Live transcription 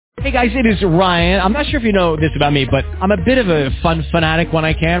Hey guys, it is Ryan. I'm not sure if you know this about me, but I'm a bit of a fun fanatic when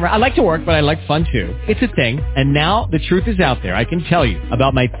I can. I like to work, but I like fun too. It's a thing. And now the truth is out there. I can tell you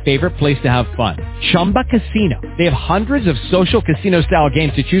about my favorite place to have fun. Chumba Casino. They have hundreds of social casino style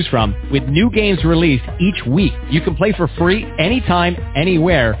games to choose from with new games released each week. You can play for free anytime,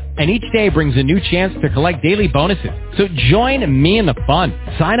 anywhere. And each day brings a new chance to collect daily bonuses. So join me in the fun.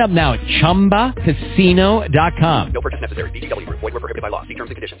 Sign up now at ChumbaCasino.com. No purchase necessary. VGW. Void where prohibited by law. See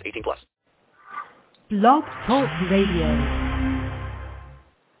terms and conditions. 18+. Blog Talk Radio.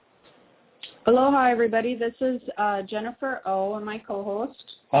 Aloha, everybody. This is Jennifer O. and my co-host.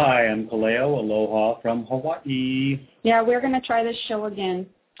 Hi, I'm Kaleo. Aloha from Hawaii. Yeah, we're going to try this show again.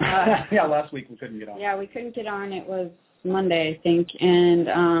 Yeah, last week we couldn't get on. Yeah, we couldn't get on. It was Monday, I think,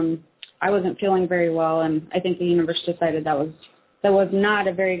 and I wasn't feeling very well, and I think the universe decided that was not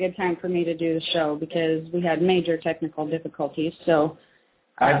a very good time for me to do the show because we had major technical difficulties. So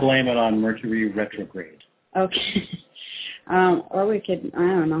I blame it on Mercury retrograde. Okay. Or we could, I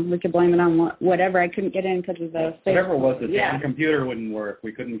don't know, we could blame it on whatever. I couldn't get in because of the whatever it was, the damn computer wouldn't work.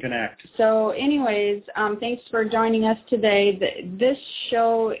 We couldn't connect. So anyways, thanks for joining us today. This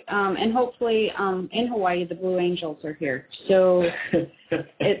show, and hopefully in Hawaii, the Blue Angels are here. So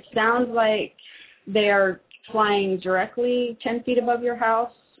it sounds like they are flying directly 10 feet above your house.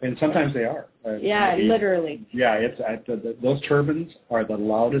 And sometimes they are. Yeah, literally. Yeah, those turbines are the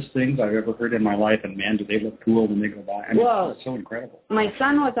loudest things I've ever heard in my life, and man, do they look cool when they go by. I mean, it's so incredible. My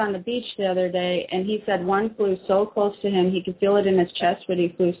son was on the beach the other day, and he said one flew so close to him, he could feel it in his chest, but he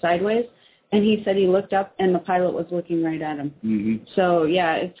flew sideways. And he said he looked up, and the pilot was looking right at him. Mm-hmm. So,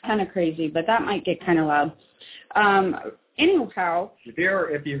 yeah, it's kind of crazy, but that might get kind of loud. Anyhow, if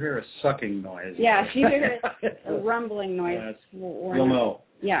you hear a sucking noise. Yeah, if you hear a rumbling noise. You'll know.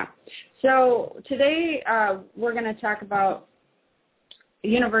 Yeah. So today we're going to talk about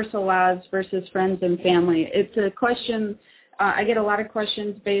universal laws versus friends and family. It's a question, I get a lot of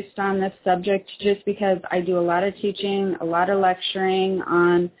questions based on this subject just because I do a lot of teaching, a lot of lecturing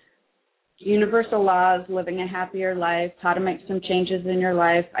on universal laws, living a happier life, how to make some changes in your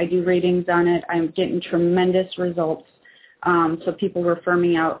life. I do readings on it. I'm getting tremendous results. So people refer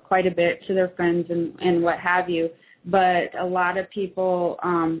me out quite a bit to their friends and what have you. But a lot of people,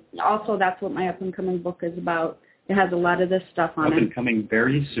 also that's what my up-and-coming book is about. It has a lot of this stuff on it. Up-and-coming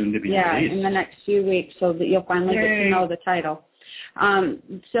very soon to be released. Yeah, in the next few weeks, so that you'll finally get to know the title.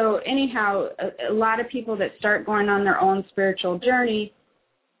 So anyhow, a lot of people that start going on their own spiritual journey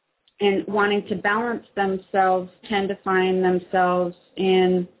and wanting to balance themselves tend to find themselves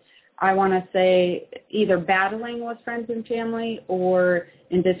in, I want to say, either battling with friends and family or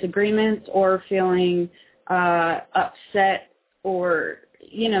in disagreements or feeling upset or,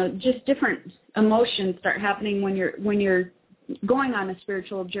 just different emotions start happening when you're going on a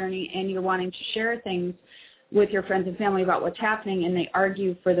spiritual journey and you're wanting to share things with your friends and family about what's happening, and they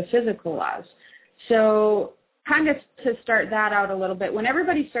argue for the physical laws. So kind of to start that out a little bit, when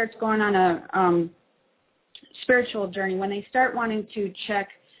everybody starts going on a spiritual journey, when they start wanting to check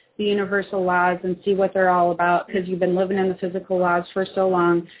the universal laws and see what they're all about because you've been living in the physical laws for so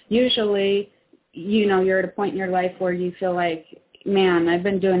long, usually, you're at a point in your life where you feel like, man, I've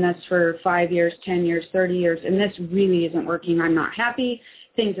been doing this for 5 years, 10 years, 30 years, and this really isn't working. I'm not happy.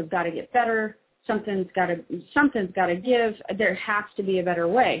 Things have got to get better. Something's got to give. There has to be a better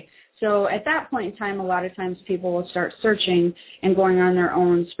way. So at that point in time, a lot of times people will start searching and going on their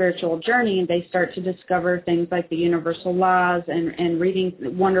own spiritual journey, and they start to discover things like the universal laws and reading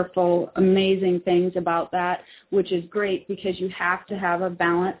wonderful, amazing things about that, which is great because you have to have a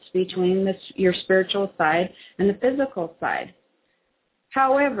balance between your spiritual side and the physical side.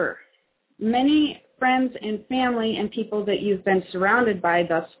 However, many friends and family and people that you've been surrounded by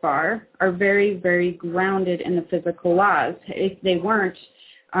thus far are very, very grounded in the physical laws. If they weren't,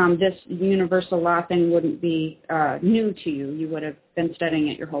 this universal law thing wouldn't be new to you. You would have been studying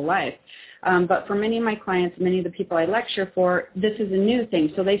it your whole life. But for many of my clients, many of the people I lecture for, this is a new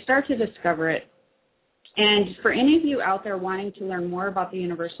thing. So they start to discover it. And for any of you out there wanting to learn more about the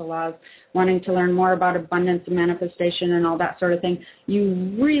universal laws, wanting to learn more about abundance and manifestation and all that sort of thing,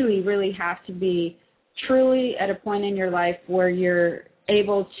 you really, really have to be truly at a point in your life where you're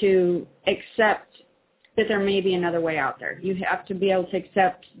able to accept that there may be another way out there. You have to be able to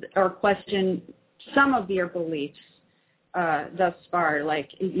accept or question some of your beliefs thus far, like,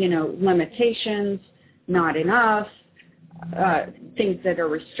 limitations, not enough, things that are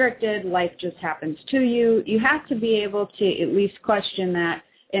restricted, life just happens to you. You have to be able to at least question that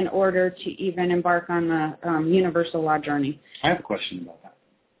in order to even embark on the universal law journey. I have a question about that.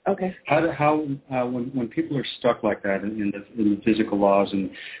 Okay. When people are stuck like that in the physical laws,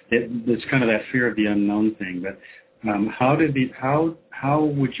 and it's kind of that fear of the unknown thing, but how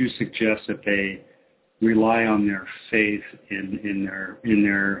would you suggest that they rely on their faith in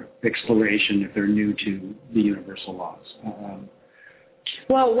their exploration if they're new to the universal laws?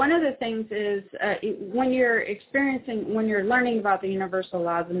 Well, one of the things is when you're learning about the universal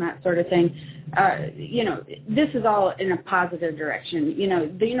laws and that sort of thing, this is all in a positive direction.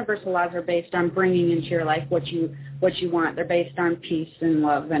 The universal laws are based on bringing into your life what you want. They're based on peace and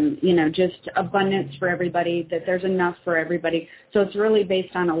love and, just abundance for everybody, that there's enough for everybody. So it's really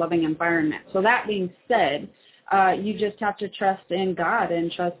based on a loving environment. So that being said, you just have to trust in God and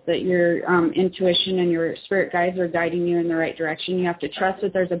trust that your intuition and your spirit guides are guiding you in the right direction. You have to trust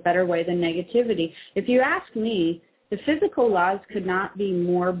that there's a better way than negativity. If you ask me, the physical laws could not be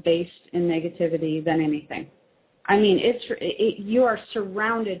more based in negativity than anything. I mean, you are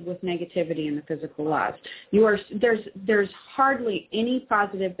surrounded with negativity in the physical laws. There's hardly any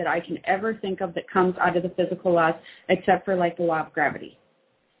positive that I can ever think of that comes out of the physical laws except for like the law of gravity.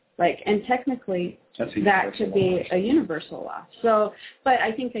 And technically, that could be a universal law. So, but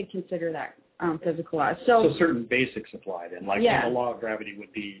I think they'd consider that physical law. So certain basics apply then. The law of gravity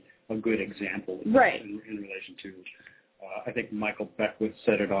would be a good example right. in relation to, I think Michael Beckwith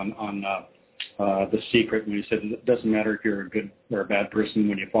said it on The Secret when he said it doesn't matter if you're a good or a bad person,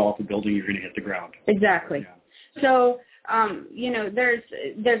 when you fall off a building, you're going to hit the ground. Exactly. Yeah. So,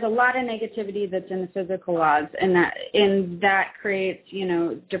 there's a lot of negativity that's in the physical laws, and that creates,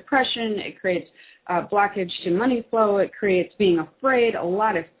 depression. It creates blockage to money flow. It creates being afraid, a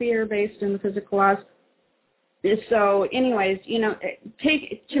lot of fear based in the physical laws. So anyways,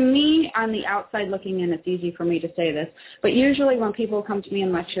 to me on the outside looking in, it's easy for me to say this, but usually when people come to me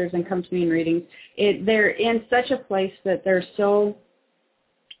in lectures and come to me in readings, they're in such a place that they're so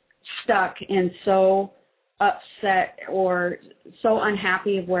stuck and so upset or so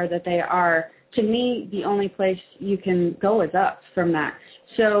unhappy of where that they are. To me, the only place you can go is up from that.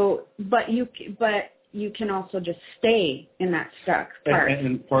 So, but you can also just stay in that stuck part.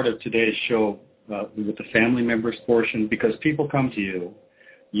 And part of today's show with the family members portion, because people come to you,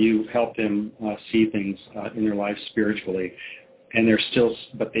 you help them see things in their life spiritually, and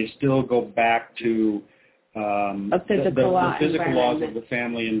they still go back to the physical laws of the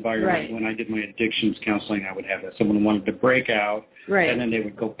family environment. Right. When I did my addictions counseling, I would have that. Someone wanted to break out, right. and then they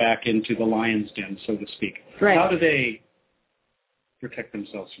would go back into the lion's den, so to speak. Right. How do they protect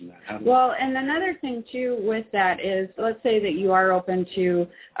themselves from that? Well, and another thing, too, with that is, let's say that you are open to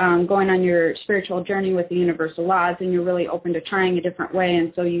going on your spiritual journey with the universal laws, and you're really open to trying a different way,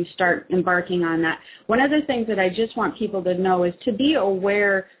 and so you start embarking on that. One of the things that I just want people to know is to be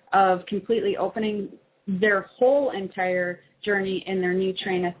aware of completely opening their whole entire journey and their new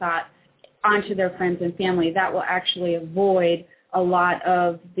train of thought onto their friends and family. That will actually avoid a lot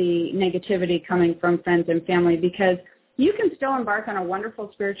of the negativity coming from friends and family, because you can still embark on a wonderful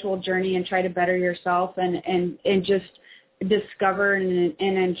spiritual journey and try to better yourself and just discover and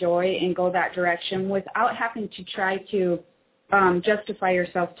enjoy and go that direction without having to try to justify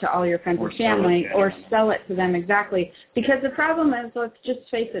yourself to all your friends and family or sell it to them. Exactly. Because the problem is, let's just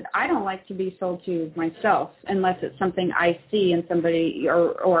face it, I don't like to be sold to myself unless it's something I see in somebody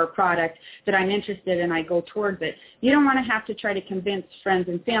or a product that I'm interested in, I go towards it. You don't want to have to try to convince friends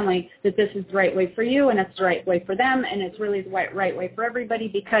and family that this is the right way for you and it's the right way for them and it's really the right way for everybody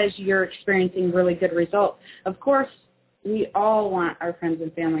because you're experiencing really good results. Of course, we all want our friends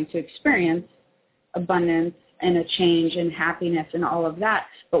and family to experience abundance and a change and happiness and all of that.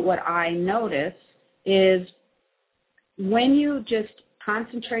 But what I notice is when you just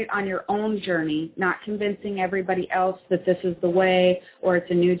concentrate on your own journey, not convincing everybody else that this is the way or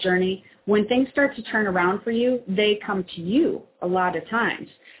it's a new journey, when things start to turn around for you, they come to you a lot of times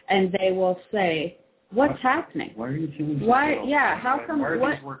and they will say, what's happening? Why are you feeling so well? Yeah, how come? Why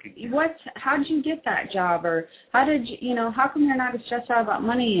are these working? How did you get that job? Or how did you? How come you're not as stressed out about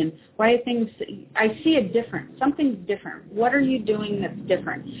money? And why are things? I see it different. Something's different. What are you doing that's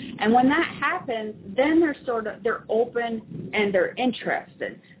different? And when that happens, then they're open and they're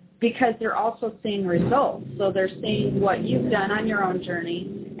interested because they're also seeing results. So they're seeing what you've done on your own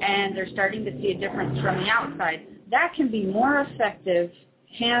journey, and they're starting to see a difference from the outside. That can be more effective,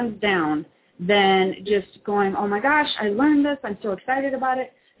 hands down, than just going, oh my gosh, I learned this, I'm so excited about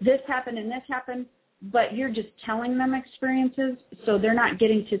it, this happened and this happened, but you're just telling them experiences, so they're not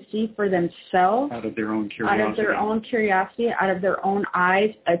getting to see for themselves, out of their own curiosity, out of their own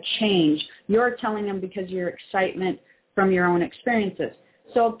eyes, a change. You're telling them because of your excitement from your own experiences.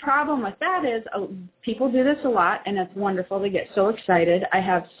 So the problem with that is people do this a lot, and it's wonderful. They get so excited. I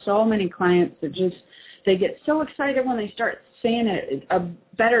have so many clients that they get so excited when they start seeing a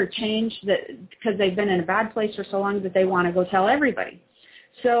better change because they've been in a bad place for so long that they want to go tell everybody.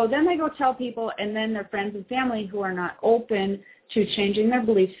 So then they go tell people, and then their friends and family who are not open to changing their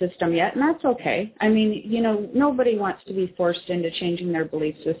belief system yet, and that's okay. I mean, nobody wants to be forced into changing their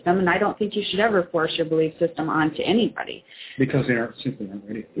belief system, and I don't think you should ever force your belief system onto anybody. Because they simply not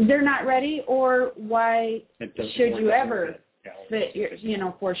ready. They're not ready, or why should you ever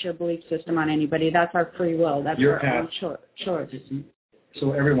force your belief system on anybody? That's our free will. That's our own choice.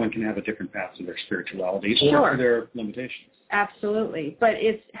 So everyone can have a different path to their spirituality or to their limitations. Absolutely. But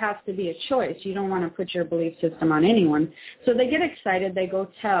it has to be a choice. You don't want to put your belief system on anyone. So they get excited. They go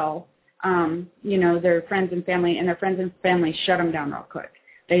tell, their friends and family, and their friends and family shut them down real quick.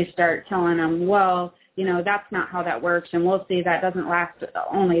 They start telling them, well, that's not how that works, and we'll see that doesn't last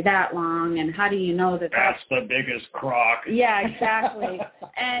only that long, and how do you know that that's the biggest crock? Yeah, exactly.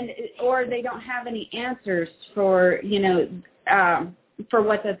 Or they don't have any answers for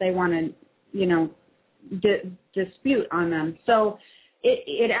what that they want to, dispute on them. So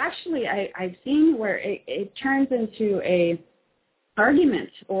it actually, I've seen where it turns into a argument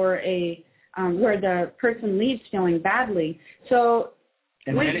or where the person leaves feeling badly. So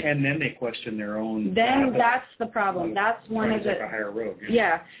And then they question their own. Then that's the problem. That's one of the. Like a higher road.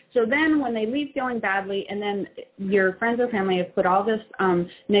 Yeah. So then when they leave feeling badly, and then your friends or family have put all this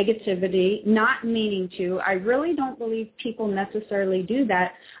negativity, not meaning to. I really don't believe people necessarily do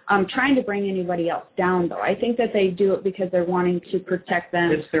that, trying to bring anybody else down, though. I think that they do it because they're wanting to protect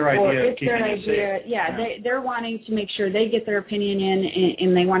them. It's their idea. It's their idea. Yeah. They're wanting to make sure they get their opinion in,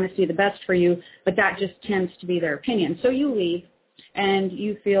 and they want to see the best for you. But that just tends to be their opinion. So you leave. And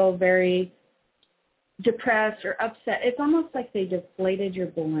you feel very depressed or upset. It's almost like they deflated your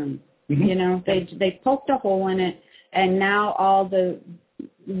balloon. Mm-hmm. They poked a hole in it, and now all the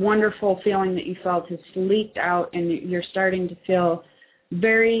wonderful feeling that you felt has leaked out, and you're starting to feel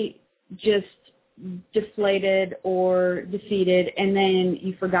very just deflated or defeated, and then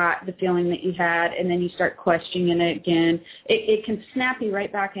you forgot the feeling that you had, and then you start questioning it again. It can snap you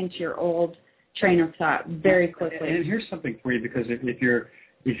right back into your old train of thought very quickly. And here's something for you, because if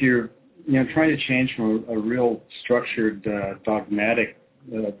you're trying to change from a real structured dogmatic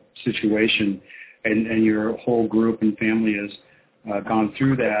situation, and your whole group and family has gone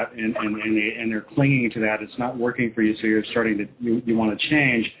through that, and they're clinging to that, it's not working for you, so you're starting to you want to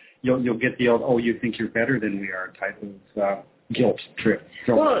change. You'll get the old you think you're better than we are type of guilt trip.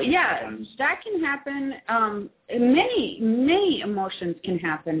 Well, yeah, that can happen. Many emotions can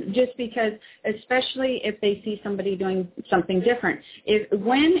happen just because, especially if they see somebody doing something different.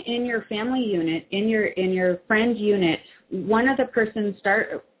 When in your family unit, in your friend unit, one of the persons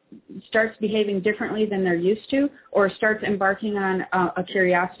starts behaving differently than they're used to, or starts embarking on a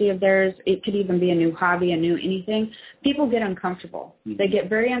curiosity of theirs, it could even be a new hobby, a new anything, people get uncomfortable. Mm-hmm. They get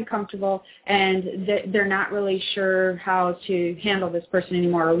very uncomfortable, and they're not really sure how to handle this person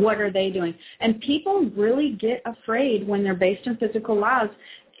anymore, or what are they doing. And people really get afraid when they're based in physical laws,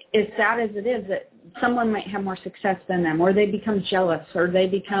 as sad as it is, that someone might have more success than them, or they become jealous, or they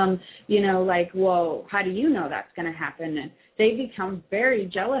become, like, whoa, how do you know that's going to happen? And they become very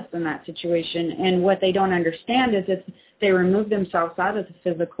jealous in that situation. And what they don't understand is if they remove themselves out of the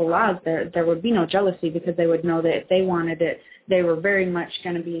physical laws, there would be no jealousy, because they would know that if they wanted it, they were very much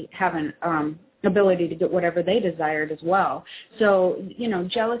going to be having ability to get whatever they desired as well. So,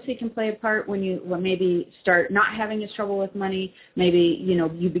 jealousy can play a part when you maybe start not having as trouble with money. Maybe,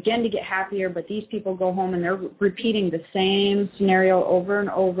 you begin to get happier, but these people go home and they're repeating the same scenario over and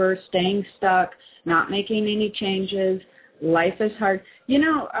over, staying stuck, not making any changes. Life is hard.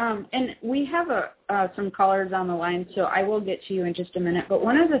 And we have some callers on the line, so I will get to you in just a minute. But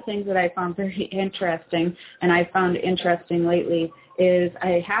one of the things that I found very interesting, and I found interesting lately, is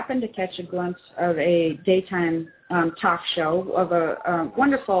I happened to catch a glimpse of a daytime talk show of a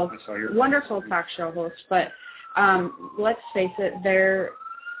wonderful talk show host. But let's face it, their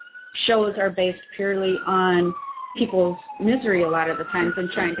shows are based purely on people's misery a lot of the times,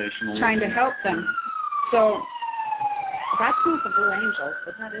 and trying to help them. So that's not the Blue Angels,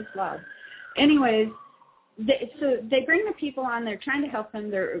 but that is love. Anyways, so they bring the people on. They're trying to help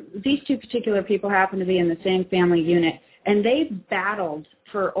them. These two particular people happen to be in the same family unit, and they battled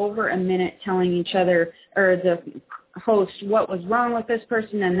for over a minute telling each other, or the host, what was wrong with this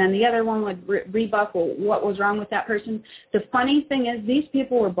person, and then the other one would rebuff what was wrong with that person. The funny thing is, these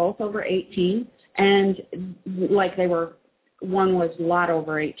people were both over 18, and like they were one was a lot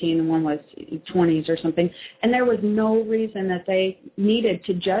over 18 and one was 20s or something, and there was no reason that they needed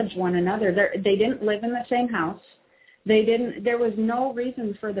to judge one another. They didn't live in the same house. There was no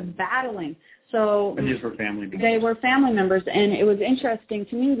reason for the battling. So and these were family members. They were family members, and it was interesting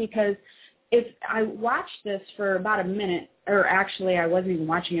to me because if I watched this for about a minute, or actually I wasn't even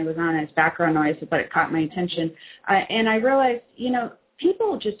watching, it was on as background noise, but it caught my attention, and I realized,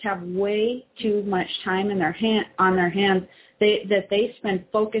 people just have way too much time on their hands that they spend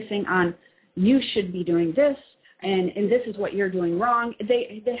focusing on, you should be doing this, and this is what you're doing wrong.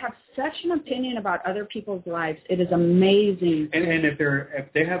 They have such an opinion about other people's lives. It is amazing. And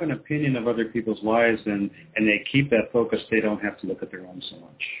if they have an opinion of other people's lives and they keep that focus, they don't have to look at their own so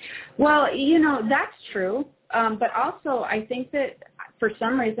much. Well, that's true. But also I think that for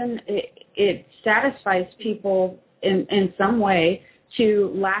some reason it satisfies people in some way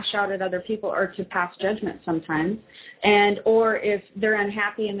to lash out at other people or to pass judgment sometimes. Or if they're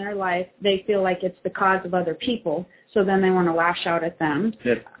unhappy in their life, they feel like it's the cause of other people, so then they want to lash out at them.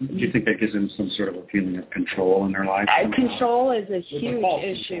 Do you think that gives them some sort of a feeling of control in their life? Control is a huge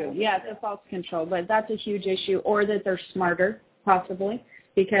issue. Yeah, it's a false control, but that's a huge issue. Or that they're smarter, possibly,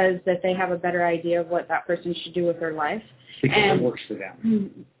 because that they have a better idea of what that person should do with their life. Because it works for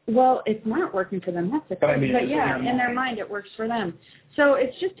them. Well, it's not working for them. That's the thing. But yeah, in their mind it works for them. So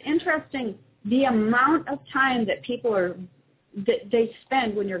it's just interesting the amount of time that they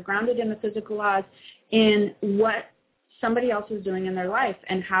spend when you're grounded in the physical laws in what somebody else is doing in their life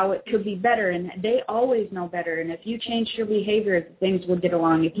and how it could be better, and they always know better. And if you changed your behavior, things would get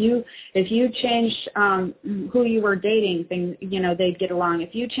along. If you changed who you were dating, things they'd get along.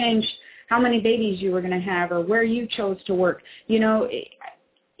 If you changed how many babies you were going to have or where you chose to work, they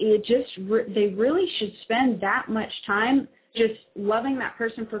really should spend that much time just loving that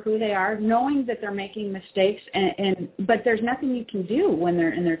person for who they are, knowing that they're making mistakes, but there's nothing you can do when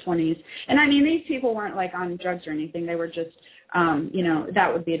they're in their 20s. And I mean, these people weren't like on drugs or anything. They were just, that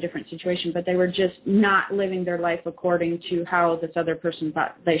would be a different situation, but they were just not living their life according to how this other person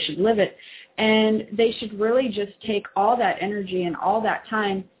thought they should live it. And they should really just take all that energy and all that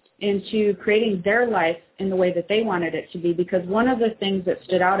time into creating their life in the way that they wanted it to be, because one of the things that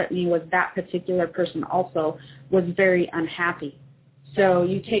stood out at me was that particular person also was very unhappy. So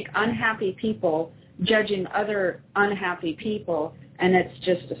you take unhappy people judging other unhappy people, and it's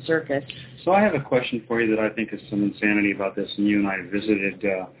just a circus. So I have a question for you that I think is some insanity about this, and you and I visited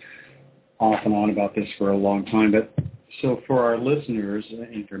off and on about this for a long time. But so for our listeners,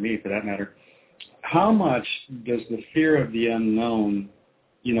 and for me for that matter, how much does the fear of the unknown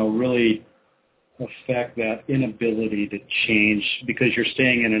really affect that inability to change because you're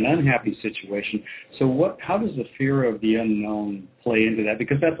staying in an unhappy situation? So how does the fear of the unknown play into that?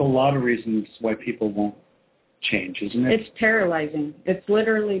 Because that's a lot of reasons why people won't change, isn't it? It's paralyzing. It's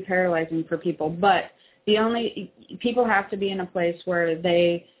literally paralyzing for people. But people have to be in a place where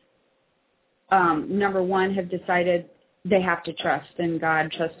they, number one, have decided they have to trust in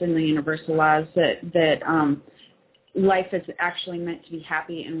God, trust in the universal laws that life is actually meant to be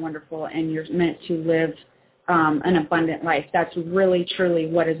happy and wonderful, and you're meant to live an abundant life. That's really, truly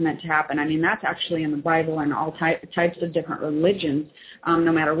what is meant to happen. I mean, that's actually in the Bible and all types of different religions,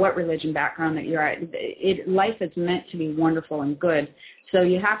 no matter what religion background that you're at. Life is meant to be wonderful and good. So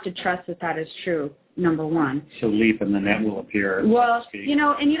you have to trust that is true, number one. So leap and the net will appear. Well,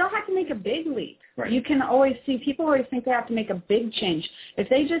 and you don't have to make a big leap. Right. You can always see, people always think they have to make a big change. If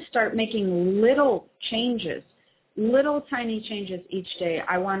they just start making little changes, little tiny changes each day.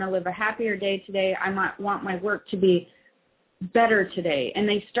 I want to live a happier day today. I might want my work to be better today. And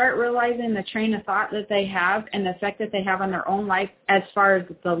they start realizing the train of thought that they have and the effect that they have on their own life as far as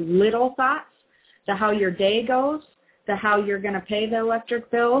the little thoughts, the how your day goes, the how you're going to pay the electric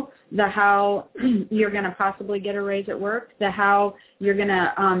bill, the how you're going to possibly get a raise at work, the how you're going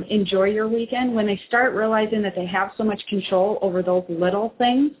to enjoy your weekend. When they start realizing that they have so much control over those little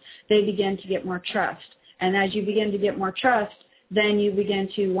things, they begin to get more trust. And as you begin to get more trust, then you begin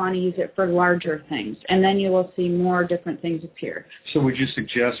to want to use it for larger things. And then you will see more different things appear. So would you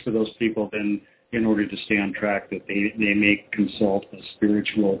suggest for those people then, in order to stay on track, that they may consult a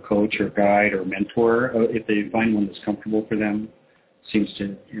spiritual coach or guide or mentor if they find one that's comfortable for them?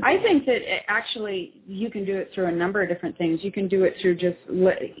 I think that actually you can do it through a number of different things. You can do it through just,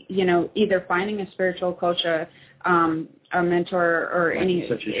 either finding a spiritual coach, a mentor or any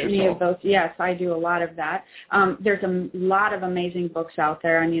of those. Yes, I do a lot of that. There's a lot of amazing books out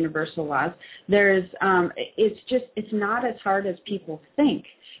there on universal laws. There's it's not as hard as people think.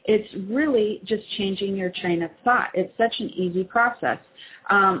 It's really just changing your train of thought. It's such an easy process.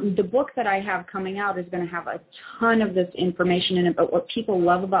 The book that I have coming out is going to have a ton of this information in it, but what people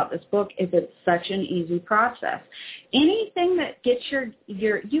love about this book is it's such an easy process. Anything that gets there's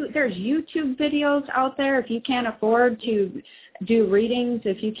YouTube videos out there if you can't afford to do readings,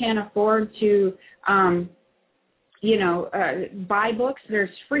 if you can't afford to buy books, there's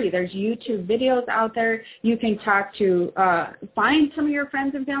free. There's YouTube videos out there. You can talk to, find some of your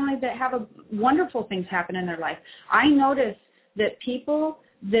friends and family that have wonderful things happen in their life. I notice that people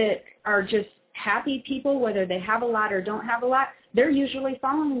that are just happy people, whether they have a lot or don't have a lot, they're usually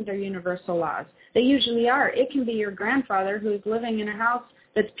following their universal laws. They usually are. It can be your grandfather who's living in a house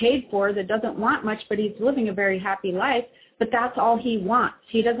that's paid for, that doesn't want much, but he's living a very happy life, but that's all he wants.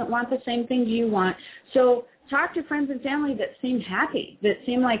 He doesn't want the same things you want. So talk to friends and family that seem happy, that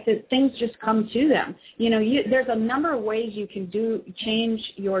seem like that things just come to them. There's a number of ways you can change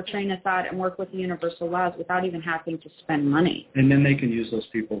your train of thought and work with the universal laws without even having to spend money. And then they can use those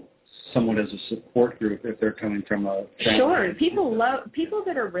people somewhat as a support group if they're coming from a family. Sure. People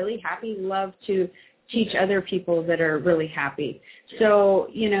that are really happy love to teach other people that are really happy. So,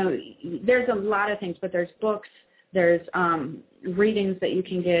 there's a lot of things, but there's books, there's readings that you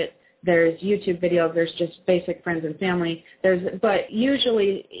can get, there's YouTube videos, there's just basic friends and family. But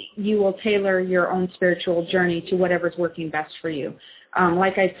usually you will tailor your own spiritual journey to whatever's working best for you.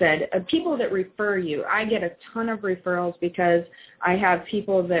 Like I said, people that refer you, I get a ton of referrals because I have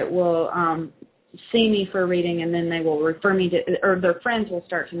people that will see me for a reading, and then they will refer me to, or their friends will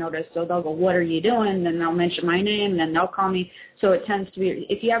start to notice. So they'll go, what are you doing? Then they'll mention my name, and then they'll call me. So it tends to be,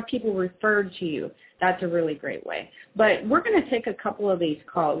 if you have people referred to you, that's a really great way. But we're going to take a couple of these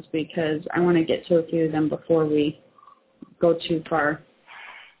calls because I want to get to a few of them before we go too far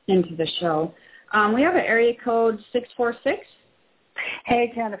into the show. We have an area code 646.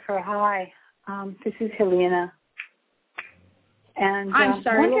 Hey, Jennifer. Hi. This is Helena. And I'm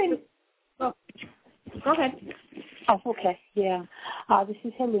sorry. Go ahead. Oh, okay. Yeah. This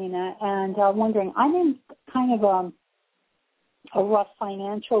is Helena, and wondering, I'm in kind of a rough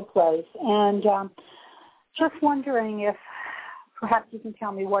financial place, and just wondering if perhaps you can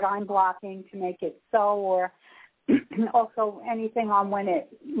tell me what I'm blocking to make it so, or also anything on when it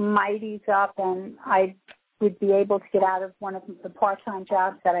might ease up and I would be able to get out of one of the part-time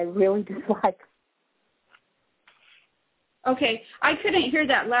jobs that I really dislike. Okay. I couldn't hear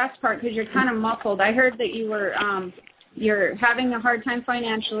that last part because you're kind of muffled. I heard that you were you're having a hard time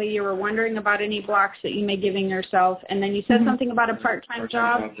financially. You were wondering about any blocks that you may be giving yourself, and then you said something about a part-time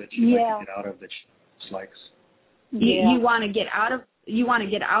job. That you'd like to get out of that she dislikes. You want to get out of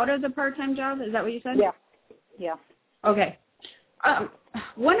the part-time job? Is that what you said? Yeah. Yeah. Okay.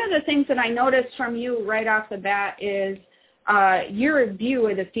 One of the things that I noticed from you right off the bat is your view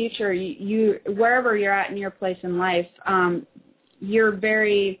of the future. You wherever you're at in your place in life, you're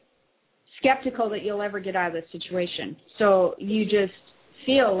very skeptical that you'll ever get out of this situation. So you just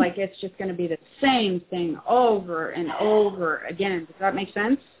feel like it's just going to be the same thing over and over again. Does that make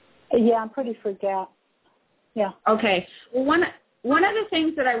sense? Yeah, I'm pretty freaked out. Yeah. Okay. Well, one of the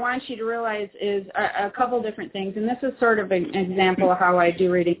things that I want you to realize is a couple different things, and this is sort of an example of how I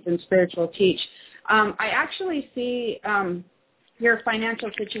do readings and spiritual teach. I actually see your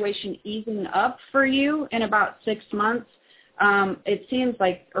financial situation easing up for you in about 6 months. It seems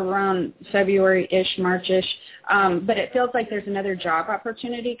like around February-ish, March-ish, but it feels like there's another job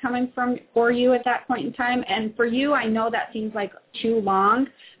opportunity coming for you at that point in time. And for you, I know that seems like too long,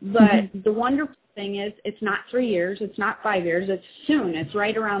 but the wonderful thing is it's not 3 years, it's not 5 years, it's soon, it's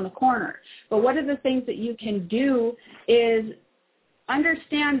right around the corner. But one of the things that you can do is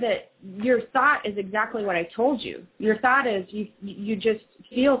understand that your thought is exactly what I told you. Your thought is you just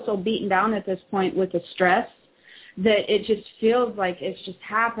feel so beaten down at this point with the stress that it just feels like it's just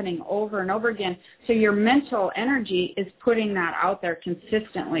happening over and over again. So your mental energy is putting that out there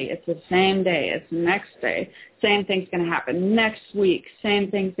consistently. It's the same day. It's the next day. Same thing's going to happen. Next week,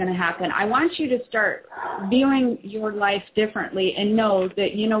 same thing's going to happen. I want you to start viewing your life differently and know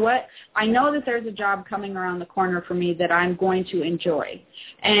that, you know what, I know that there's a job coming around the corner for me that I'm going to enjoy.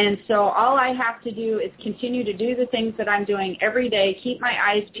 And so all I have to do is continue to do the things that I'm doing every day, keep my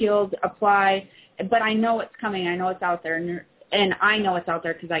eyes peeled, apply, but I know it's coming. I know it's out there, and I know it's out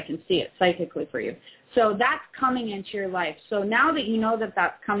there because I can see it psychically for you. So that's coming into your life. So now that you know that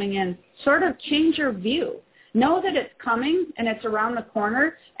that's coming in, sort of change your view. Know that it's coming and it's around the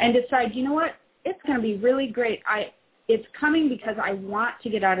corner, and decide, you know what, it's going to be really great. it's coming because I want to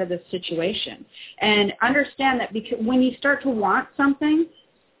get out of this situation. And understand that because when you start to want something,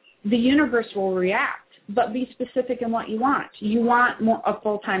 the universe will react. But be specific in what you want. You want a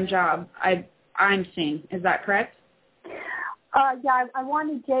full-time job, I'm seeing. Is that correct? Yeah, I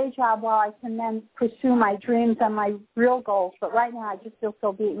want a day job while I can then pursue my dreams and my real goals. But right now I just feel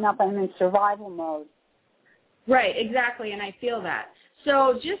so beaten up. I'm in survival mode. Right, exactly, and I feel that.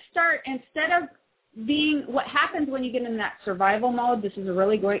 So just start, instead of being, what happens when you get in that survival mode, this is a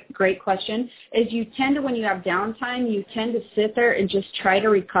really great question, is you tend to, when you have downtime, you tend to sit there and just try to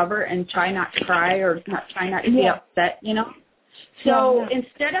recover and try not to cry or try not to be upset, you know? So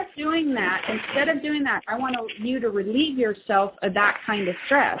instead of doing that, I want you to relieve yourself of that kind of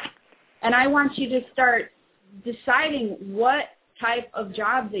stress. And I want you to start deciding what type of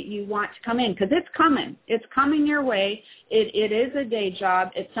job that you want to come in, because it's coming. It's coming your way. It is a day job.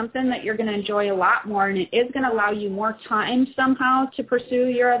 It's something that you're going to enjoy a lot more, and it is going to allow you more time somehow to pursue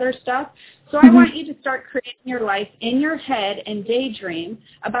your other stuff. So I want you to start creating your life in your head and daydream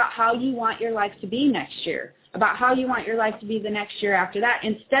about how you want your life to be next year, about how you want your life to be the next year after that.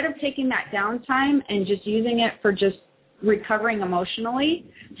 Instead of taking that downtime and just using it for just recovering emotionally,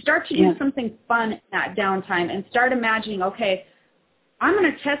 start to do something fun in that downtime and start imagining, okay, I'm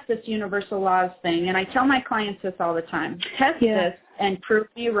going to test this universal laws thing, and I tell my clients this all the time. Test this and prove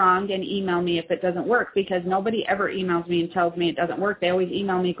me wrong and email me if it doesn't work, because nobody ever emails me and tells me it doesn't work. They always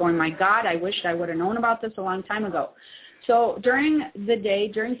email me going, my God, I wish I would have known about this a long time ago. So during the day,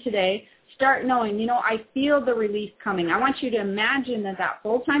 during today, start knowing, you know, I feel the relief coming. I want you to imagine that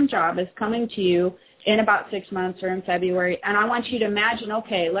full-time job is coming to you in about 6 months or in February, and I want you to imagine,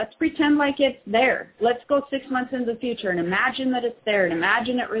 okay, let's pretend like it's there. Let's go 6 months into the future and imagine that it's there and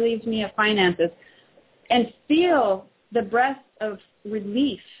imagine it relieves me of finances and feel the breath of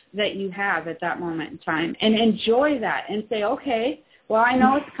relief that you have at that moment in time and enjoy that and say, okay, well, I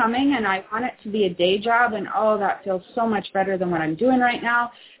know it's coming and I want it to be a day job, and oh, that feels so much better than what I'm doing right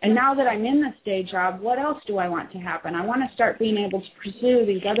now. And now that I'm in this day job, what else do I want to happen? I want to start being able to pursue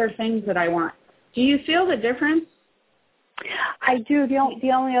these other things that I want. Do you feel the difference? I do. The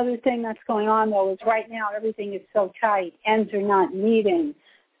only other thing that's going on, though, is right now everything is so tight. Ends are not meeting.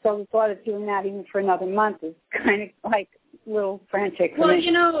 So the thought of doing that even for another month is kind of like a little frantic for me. Well,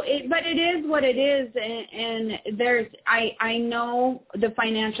 you know, but it is what it is. And there's, I know the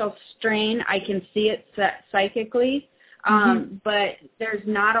financial strain. I can see it psychically. But there's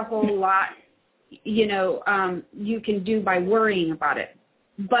not a whole lot, you know, you can do by worrying about it.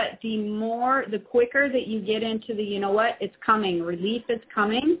 But the quicker that you get into the, you know what, it's coming, relief is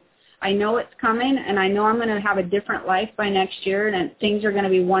coming, I know it's coming, and I know I'm going to have a different life by next year, and things are going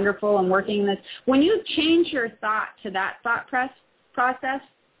to be wonderful and working this. When you change your thought to that thought process,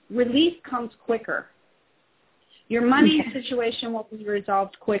 relief comes quicker. Your money situation will be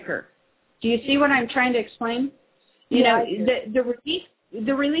resolved quicker. Do you see what I'm trying to explain? You know, the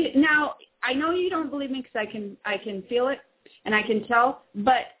relief. Now, I know you don't believe me because I can feel it. And I can tell,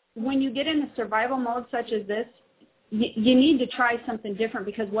 but when you get in a survival mode such as this, you need to try something different,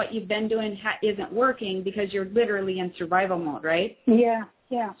 because what you've been doing isn't working because you're literally in survival mode, right? Yeah.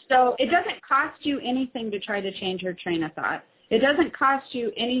 So it doesn't cost you anything to try to change your train of thought. It doesn't cost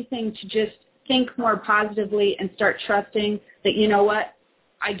you anything to just think more positively and start trusting that, you know what,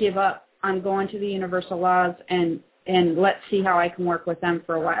 I give up. I'm going to the universal laws and let's see how I can work with them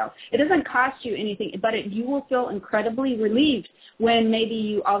for a while. It doesn't cost you anything, but you will feel incredibly relieved when maybe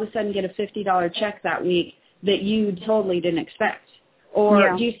you all of a sudden get a $50 check that week that you totally didn't expect.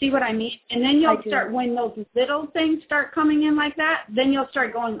 Or do you see what I mean? And then you'll start, when those little things start coming in like that, then you'll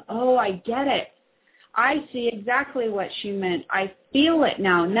start going, oh, I get it. I see exactly what she meant. I feel it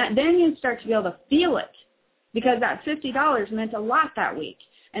now. Then you start to be able to feel it, because that $50 meant a lot that week.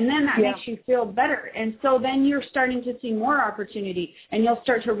 And then that makes you feel better. And so then you're starting to see more opportunity, and you'll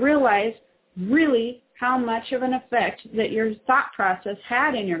start to realize really how much of an effect that your thought process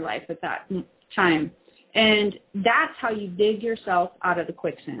had in your life at that time. And that's how you dig yourself out of the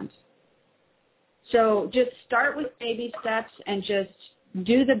quicksand. So just start with baby steps and just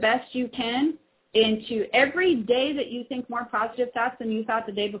do the best you can. Into every day that you think more positive thoughts than you thought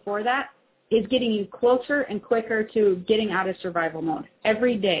the day before that is getting you closer and quicker to getting out of survival mode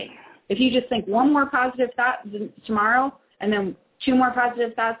every day. If you just think one more positive thought tomorrow and then 2 more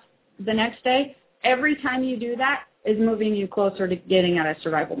positive thoughts the next day, every time you do that is moving you closer to getting out of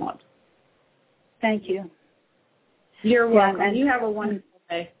survival mode. Thank you. You're welcome. And you have a wonderful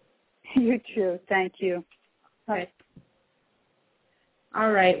day. You too. Thank you. Bye.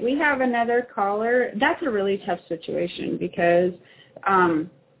 All right. We have another caller. That's a really tough situation because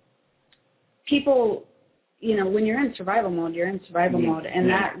people, when you're in survival mode, you're in survival mode, and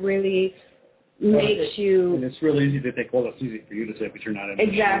that really makes you. And it's real easy to think, well, it's easy for you to say, but you're not in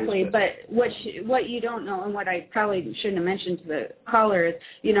exactly. But what you don't know, and what I probably shouldn't have mentioned to the caller is,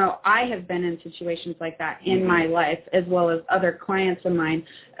 I have been in situations like that in my life, as well as other clients of mine.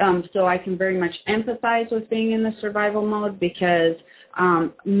 So I can very much empathize with being in the survival mode, because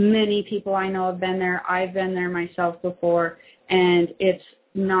many people I know have been there. I've been there myself before, and it's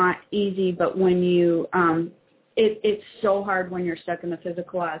not easy. But when you it's so hard when you're stuck in the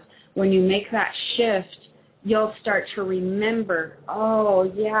physical laws. When you make that shift, you'll start to remember,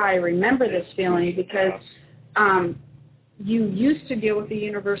 oh, yeah, I remember this feeling, because you used to deal with the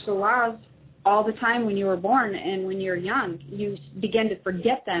universal laws all the time when you were born, and when you're young. You begin to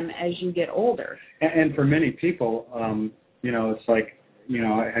forget them as you get older. And for many people, it's like,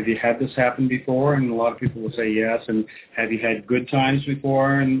 have you had this happen before? And a lot of people will say yes. And have you had good times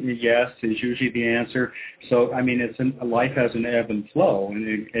before? And yes is usually the answer. So, I mean, life has an ebb and flow,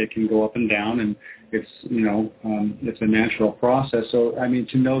 and it can go up and down, and it's, it's a natural process. So, I mean,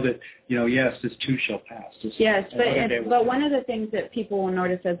 to know that, yes, this too shall pass. Yes, but one of the things that people will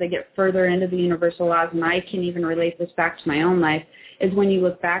notice as they get further into the universal laws, and I can even relate this back to my own life, is when you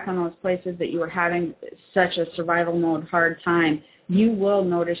look back on those places that you were having such a survival mode hard time, you will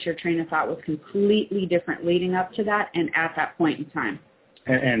notice your train of thought was completely different leading up to that and at that point in time.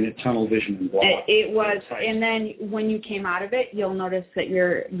 And the tunnel vision and blah. It was, and then when you came out of it, you'll notice that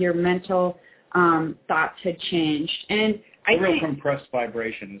your mental thoughts had changed. And I real think compressed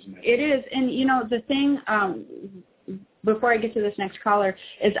vibration, isn't it? It is, and the thing. Before I get to this next caller,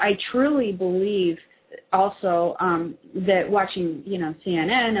 is I truly believe also that watching,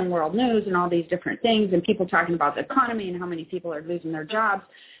 CNN and world news and all these different things, and people talking about the economy and how many people are losing their jobs,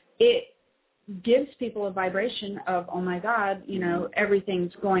 it gives people a vibration of, oh my God,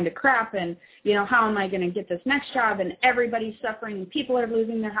 everything's going to crap, and how am I going to get this next job, and everybody's suffering, and people are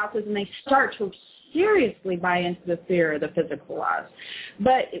losing their houses, and they start to seriously buy into the fear of the physical laws.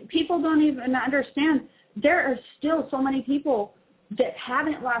 But people don't even understand there are still so many people that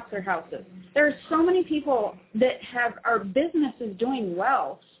haven't lost their houses. There are so many people that our businesses doing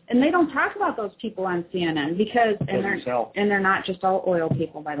well, and they don't talk about those people on CNN because they're not just all oil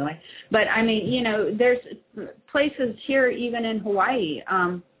people, by the way. But I mean, there's places here, even in Hawaii,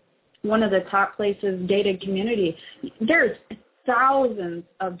 one of the top places, gated community. There's thousands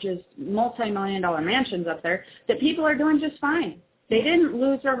of just multi-million-dollar mansions up there that people are doing just fine. They didn't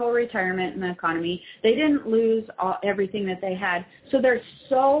lose their whole retirement in the economy. They didn't lose everything that they had. So there's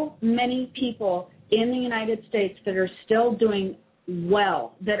so many people in the United States that are still doing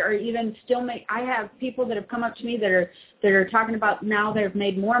well, that are even still I have people that have come up to me that are talking about now they've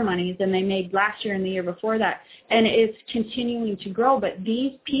made more money than they made last year and the year before that. And it's continuing to grow. But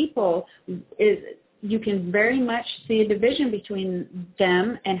these people, you can very much see a division between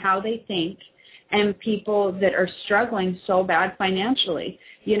them and how they think, and people that are struggling so bad financially,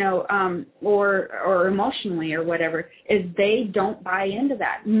 or emotionally or whatever, is they don't buy into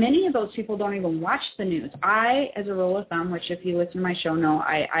that. Many of those people don't even watch the news. I, as a rule of thumb, which if you listen to my show know,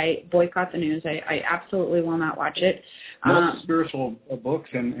 I boycott the news. I absolutely will not watch it. Most spiritual books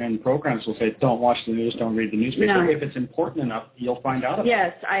and programs will say, don't watch the news, don't read the newspaper. No. If it's important enough, you'll find out about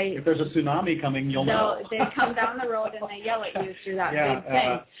it. If there's a tsunami coming, you'll know. They come down the road and they yell at you through that big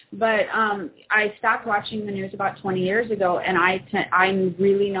thing. But I stopped watching the news about 20 years ago, and I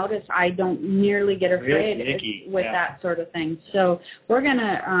really notice I don't nearly get afraid with that sort of thing. So we're going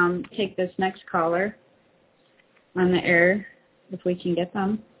to take this next caller on the air, if we can get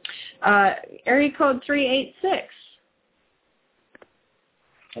them. Area code 386.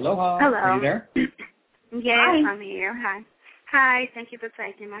 Hello. Hello. Are you there? Yes, Hi. I'm here. Hi. Hi. Thank you for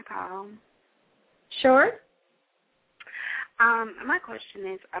taking my call. Sure. My question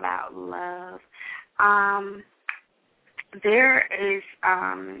is about love. There is,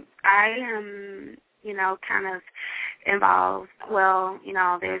 I am, kind of involved. Well,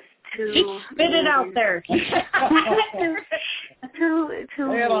 there's two. Spit it out there. two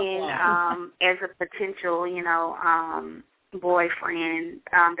men as a potential, boyfriend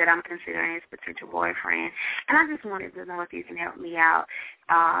that I'm considering as potential boyfriend, and I just wanted to know if you can help me out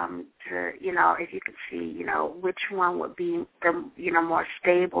to, if you could see, which one would be the, more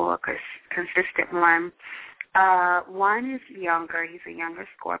stable or consistent one. One is younger. He's a younger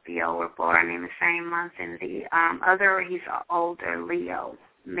Scorpio. We're born in the same month, and the other, he's an older Leo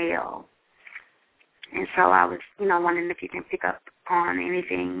male. And so I was, wondering if you can pick up on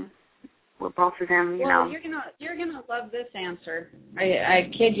anything with both of them, Well, you're gonna love this answer.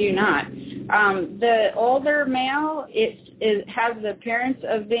 I kid you not. The older male, it has the appearance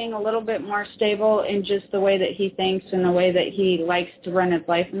of being a little bit more stable in just the way that he thinks and the way that he likes to run his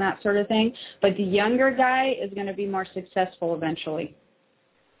life and that sort of thing. But the younger guy is going to be more successful eventually.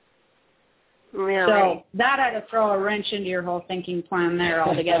 Really? So that had to throw a wrench into your whole thinking plan there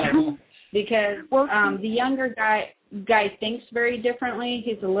altogether. Because the younger guy thinks very differently.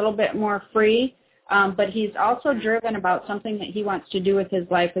 He's a little bit more free. But he's also driven about something that he wants to do with his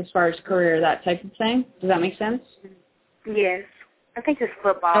life as far as career, that type of thing. Does that make sense? Yes. I think it's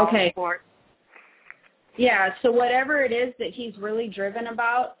football. Okay. Sport. Yeah, so whatever it is that he's really driven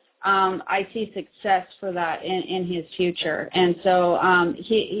about, I see success for that in his future. And so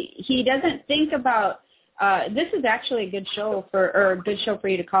he doesn't think about, this is actually a good show for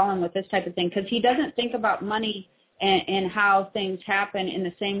you to call him with this type of thing, because he doesn't think about money and how things happen in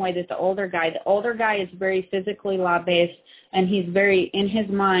the same way that the older guy. The older guy is very physically law-based, and he's very, in his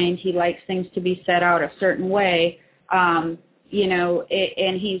mind, he likes things to be set out a certain way, and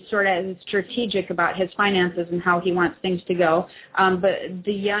he's sort of strategic about his finances and how he wants things to go. But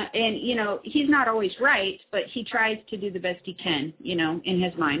the young, and, he's not always right, but he tries to do the best he can, in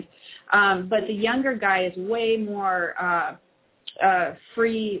his mind. But the younger guy is way more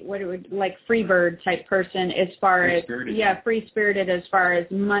free bird type person as far as free spirited as far as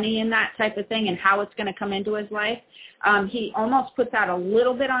money and that type of thing and how it's going to come into his life. He almost puts that a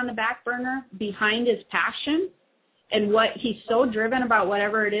little bit on the back burner behind his passion and what he's so driven about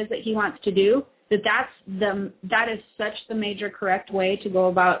whatever it is that he wants to do that is such the major correct way to go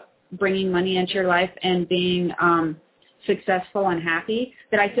about bringing money into your life and being successful and happy,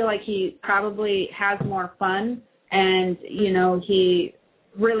 that I feel like he probably has more fun. And, he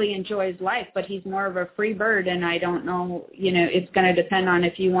really enjoys life, but he's more of a free bird. And I don't know, it's going to depend on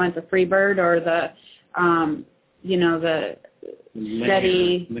if you want the free bird or the, the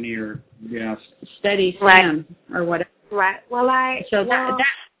linear, yes, steady Sam or whatever. Right. Well, I'm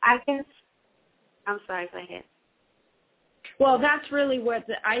sorry, go ahead. Well, that's really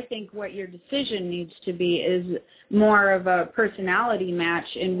I think what your decision needs to be is more of a personality match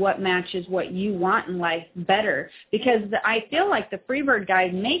and what matches what you want in life better. Because I feel like the Freebird guy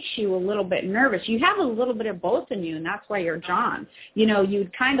makes you a little bit nervous. You have a little bit of both in you, and that's why you're John.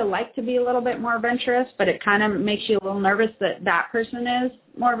 You'd kind of like to be a little bit more adventurous, but it kind of makes you a little nervous that person is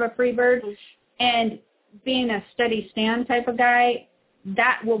more of a Freebird. Mm-hmm. And being a steady stand type of guy,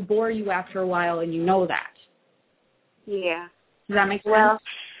 that will bore you after a while, and you know that. Yeah. Does that make sense? Well,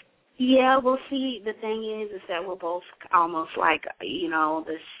 yeah. Well, see, the thing is that we're both almost like,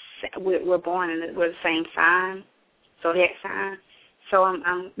 we're born we're the same sign, zodiac sign. So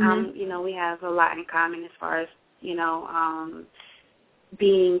I'm we have a lot in common as far as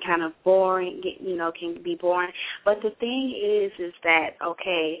being kind of boring. Can be boring. But the thing is that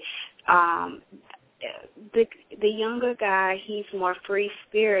the younger guy, he's more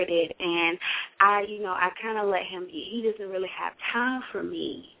free-spirited, and I kind of let him, he doesn't really have time for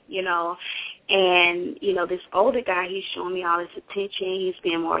me, and, this older guy, he's showing me all this attention, he's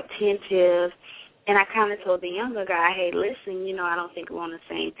being more attentive, and I kind of told the younger guy, hey, listen, I don't think we're on the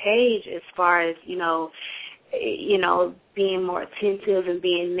same page as far as, being more attentive and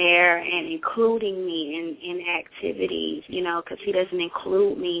being there and including me in activities, because he doesn't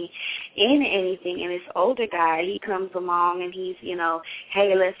include me in anything. And this older guy, he comes along and he's,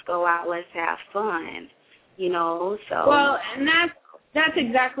 hey, let's go out, let's have fun, so. Well, and that's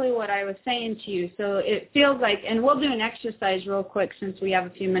exactly what I was saying to you. So it feels like, and we'll do an exercise real quick since we have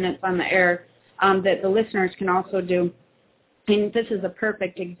a few minutes on the air that the listeners can also do. And this is a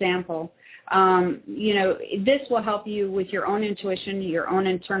perfect example. This will help you with your own intuition, your own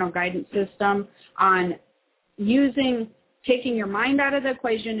internal guidance system on taking your mind out of the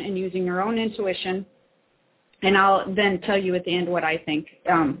equation and using your own intuition. And I'll then tell you at the end what I think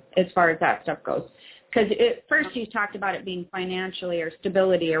as far as that stuff goes. Because first you talked about it being financially or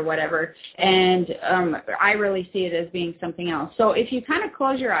stability or whatever, and I really see it as being something else. So if you kind of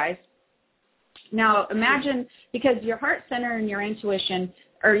close your eyes, now imagine, because your heart center and your intuition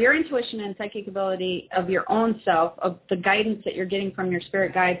and psychic ability of your own self, of the guidance that you're getting from your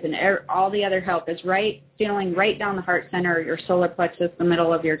spirit guides and all the other help is feeling right down the heart center, your solar plexus, the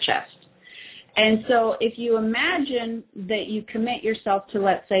middle of your chest. And so if you imagine that you commit yourself to,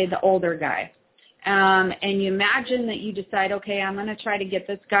 let's say, the older guy, and you imagine that you decide, okay, I'm going to try to get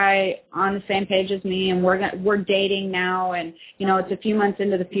this guy on the same page as me, and we're dating now, and it's a few months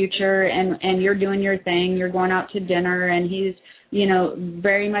into the future, and you're doing your thing, you're going out to dinner, and he's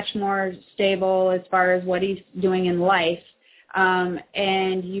very much more stable as far as what he's doing in life,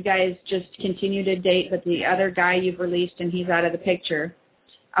 and you guys just continue to date, but the other guy you've released and he's out of the picture.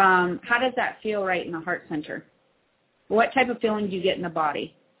 How does that feel right in the heart center? What type of feeling do you get in the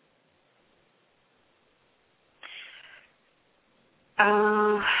body?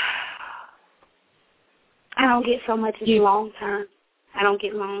 I don't get so much long term. I don't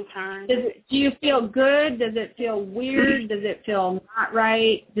get long term. Do you feel good? Does it feel weird? Does it feel not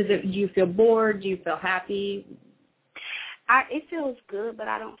right? Do you feel bored? Do you feel happy? It feels good, but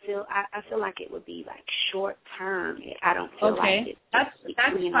I don't feel. I feel like it would be like short term. I don't feel like it. That's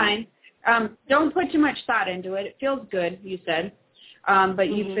fine. Don't put too much thought into it. It feels good, you said, but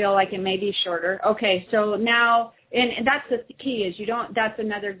you feel like it may be shorter. Okay, so now, and that's the key is you don't. That's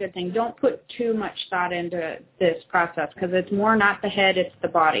another good thing. Don't put too much thought into this process because it's more not the head, it's the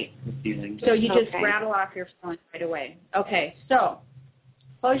body. The feelings. So you just rattle off your feelings right away. Okay, so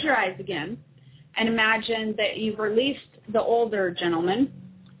close your eyes again and imagine that you've released the older gentleman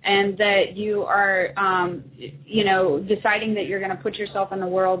and that you are, deciding that you're going to put yourself in the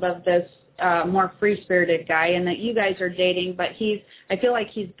world of this more free-spirited guy and that you guys are dating, but I feel like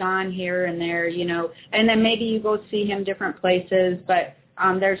he's gone here and there, and then maybe you go see him different places, but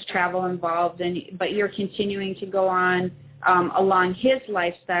there's travel involved, but you're continuing to go on along his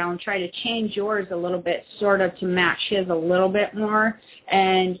lifestyle and try to change yours a little bit, sort of to match his a little bit more,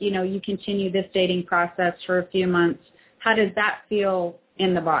 and, you continue this dating process for a few months. How does that feel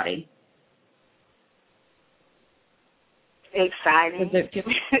in the body? Exciting. Does it feel...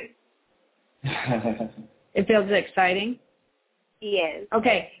 It feels exciting? Yes.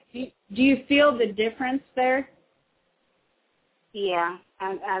 Okay. Do you feel the difference there? Yeah,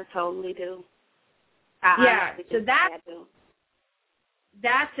 I totally do. So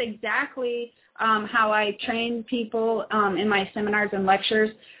that's exactly how I train people in my seminars and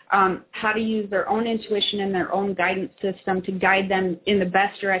lectures, how to use their own intuition and their own guidance system to guide them in the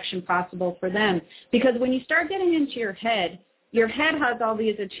best direction possible for them. Because when you start getting into your head has all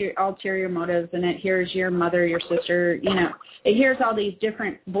these ulterior motives, and it hears your mother, your sister, it hears all these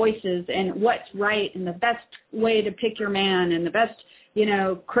different voices and what's right and the best way to pick your man and the best,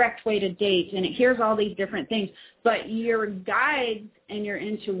 correct way to date, and it hears all these different things. But your guides and your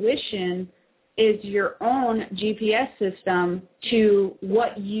intuition is your own GPS system to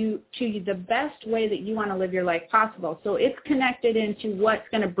the best way that you want to live your life possible. So it's connected into what's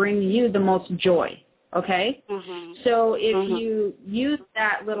going to bring you the most joy. Okay? Mm-hmm. So if you use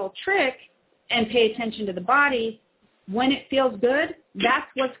that little trick and pay attention to the body, when it feels good, that's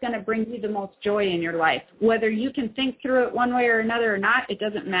what's going to bring you the most joy in your life. Whether you can think through it one way or another or not, it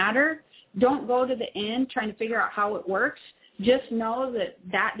doesn't matter. Don't go to the end trying to figure out how it works. Just know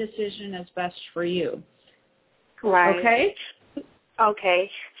that decision is best for you. Right. Okay? Okay.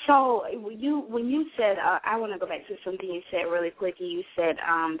 So when you said, I want to go back to something you said really quickly. You said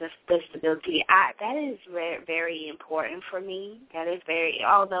the stability. That is very, very important for me. That is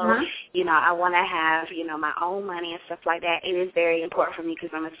although, I want to have, my own money and stuff like that, it is very important for me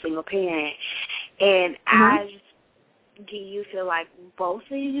because I'm a single parent. And do you feel like both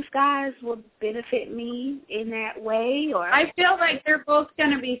of these guys would benefit me in that way? Or I feel like they're both going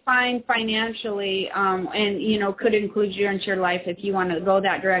to be fine financially and, could include you into your life if you want to go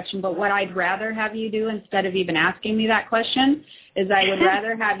that direction. But what I'd rather have you do instead of even asking me that question is I would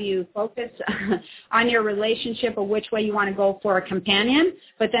rather have you focus on your relationship of which way you want to go for a companion.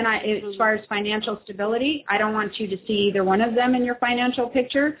 But then as far as financial stability, I don't want you to see either one of them in your financial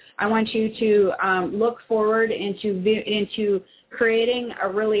picture. I want you to look forward into creating a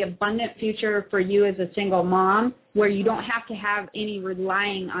really abundant future for you as a single mom where you don't have to have any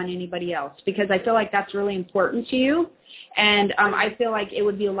relying on anybody else, because I feel like that's really important to you. And I feel like it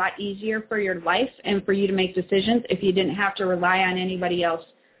would be a lot easier for your life and for you to make decisions if you didn't have to rely on anybody else,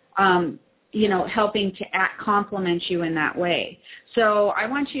 helping to complement you in that way. So I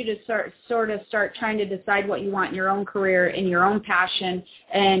want you to start trying to decide what you want in your own career and your own passion,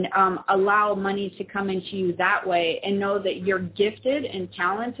 and allow money to come into you that way, and know that you're gifted and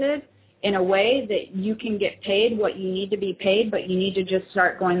talented in a way that you can get paid what you need to be paid, but you need to just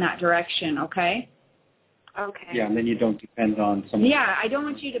start going that direction, okay? Okay. Yeah, and then you don't depend on someone. Yeah, I don't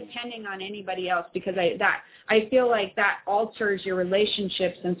want you depending on anybody else, because I feel like that alters your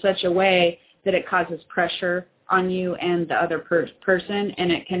relationships in such a way that it causes pressure on you and the other person,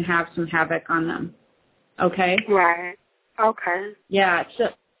 and it can have some havoc on them. Okay? Right. Okay. Yeah. So,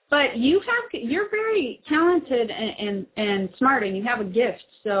 but you're very talented and smart, and you have a gift.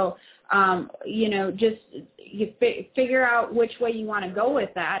 So, just figure out which way you want to go with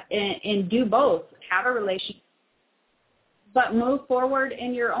that, and do both. Have a relationship, but move forward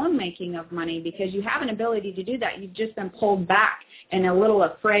in your own making of money, because you have an ability to do that. You've just been pulled back and a little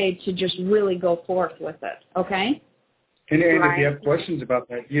afraid to just really go forth with it. Okay? And if you have questions about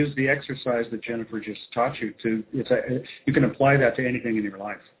that, use the exercise that Jennifer just taught you. You can apply that to anything in your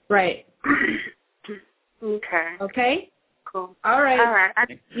life. Right. Okay. Okay? Cool. All right. All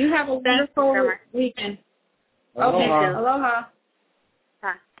right. You have a wonderful weekend. Okay. Aloha.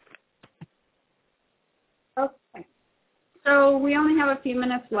 Bye. Okay. So we only have a few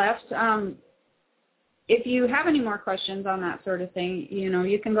minutes left. If you have any more questions on that sort of thing,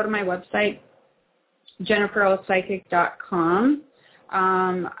 you can go to my website, jenniferopsychic.com,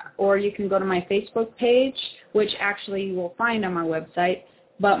 or you can go to my Facebook page, which actually you will find on my website.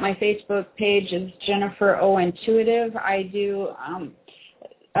 But my Facebook page is Jennifer O Intuitive. I do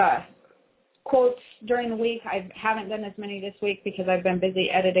quotes during the week. I haven't done as many this week because I've been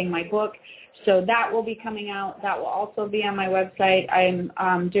busy editing my book. So that will be coming out. That will also be on my website. I'm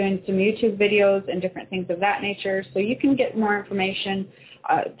doing some YouTube videos and different things of that nature. So you can get more information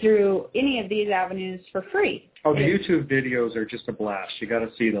through any of these avenues for free. Oh, the YouTube videos are just a blast. You got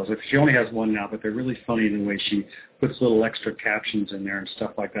to see those. She only has one now, but they're really funny in the way she puts little extra captions in there and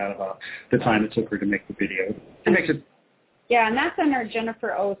stuff like that about the time it took her to make the video. It makes it. Yeah, and that's under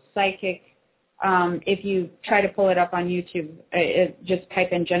Jennifer O Psychic. If you try to pull it up on YouTube, just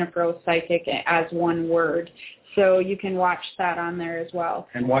type in Jennifer O Psychic as one word. So you can watch that on there as well.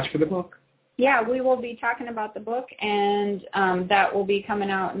 And watch for the book. Yeah, we will be talking about the book, and that will be coming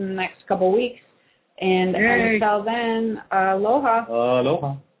out in the next couple of weeks. And until then, aloha.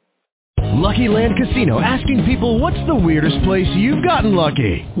 Aloha. Lucky Land Casino, asking people, what's the weirdest place you've gotten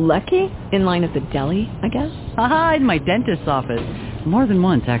lucky? Lucky? In line at the deli, I guess? Aha, in my dentist's office. More than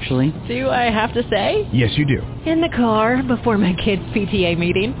once, actually. Do I have to say? Yes, you do. In the car before my kids' PTA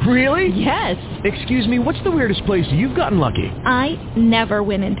meeting. Really? Yes. Excuse me, what's the weirdest place you've gotten lucky? I never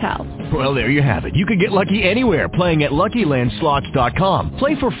win and tell. Well, there you have it. You can get lucky anywhere, playing at LuckyLandSlots.com.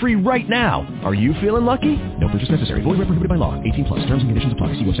 Play for free right now. Are you feeling lucky? No purchase necessary. Void where prohibited by law. 18+. Terms and conditions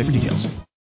apply. See website for details.